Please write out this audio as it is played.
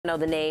know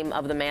the name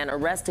of the man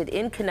arrested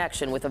in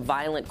connection with a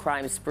violent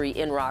crime spree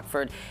in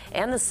Rockford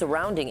and the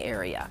surrounding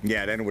area.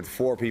 Yeah, it ended with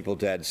 4 people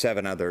dead,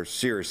 7 others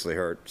seriously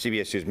hurt.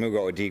 CBS 2's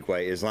Mugo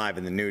Odigwe is live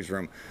in the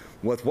newsroom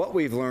with what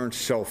we've learned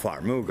so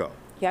far. Mugo.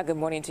 Yeah, good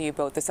morning to you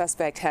both. The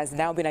suspect has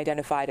now been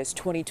identified as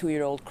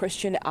 22-year-old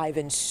Christian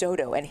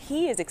Soto, and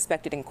he is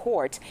expected in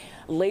court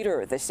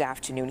later this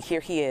afternoon.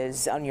 Here he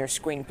is on your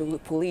screen.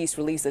 Police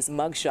released this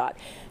mugshot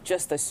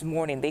just this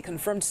morning. They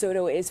confirmed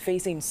Soto is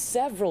facing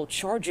several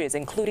charges,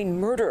 including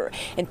murder,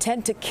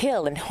 intent to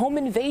kill, and home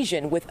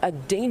invasion with a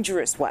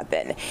dangerous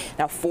weapon.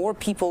 Now, 4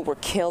 people were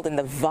killed in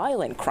the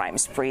violent crime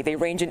spree. They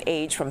range in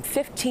age from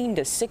 15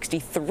 to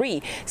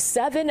 63.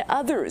 7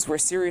 others were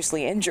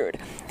seriously injured.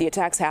 The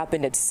attacks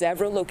happened at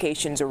several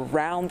locations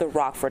around the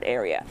Rockford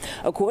area.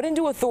 According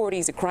to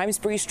authorities, the crime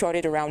spree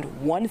started around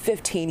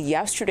 1:15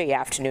 yesterday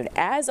afternoon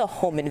as a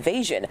home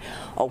invasion.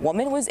 A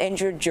woman was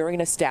injured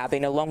during a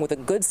stabbing, along with a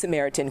Good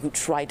Samaritan who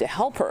tried to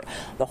help her.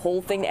 The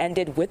whole thing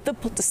ended with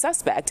the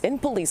suspect in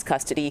police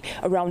custody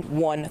around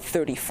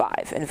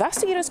 1:35.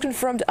 Investigators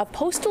confirmed a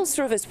postal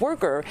service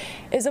worker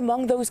is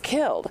among those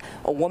killed.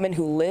 A woman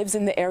who lives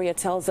in the area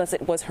tells us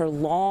it was her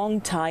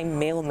longtime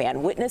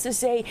mailman. Witnesses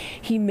say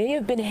he may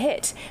have been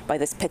hit by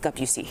this pickup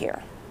you see here.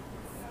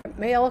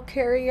 Mail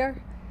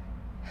carrier.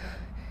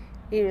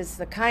 He is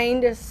the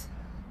kindest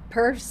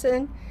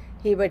person.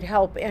 He would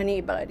help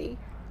anybody.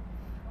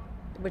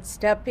 Would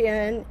step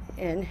in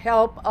and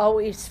help,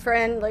 always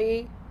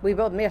friendly. We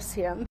will miss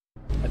him.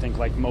 I think,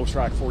 like most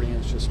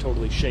Rockfordians, just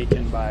totally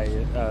shaken by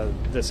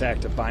this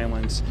act of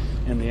violence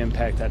and the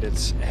impact that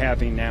it's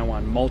having now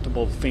on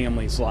multiple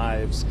families'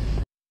 lives.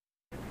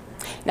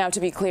 Now,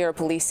 to be clear,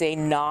 police say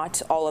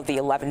not all of the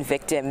 11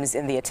 victims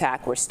in the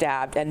attack were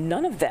stabbed and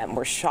none of them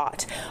were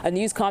shot. A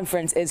news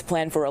conference is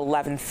planned for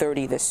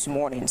 11:30 this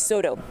morning.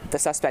 Soto, the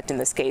suspect in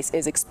this case,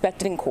 is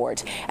expected in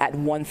court at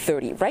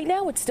 1:30. Right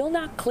now, it's still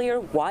not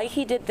clear why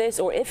he did this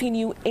or if he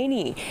knew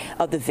any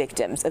of the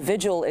victims. A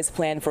vigil is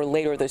planned for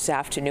later this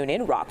afternoon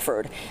in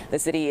Rockford. The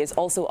city is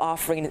also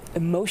offering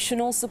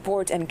emotional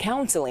support and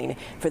counseling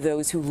for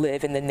those who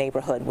live in the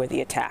neighborhood where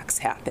the attacks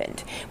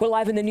happened. We're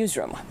live in the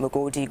newsroom.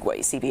 Mugo Odigwe,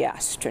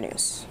 CBS 2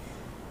 News.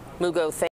 Mugo,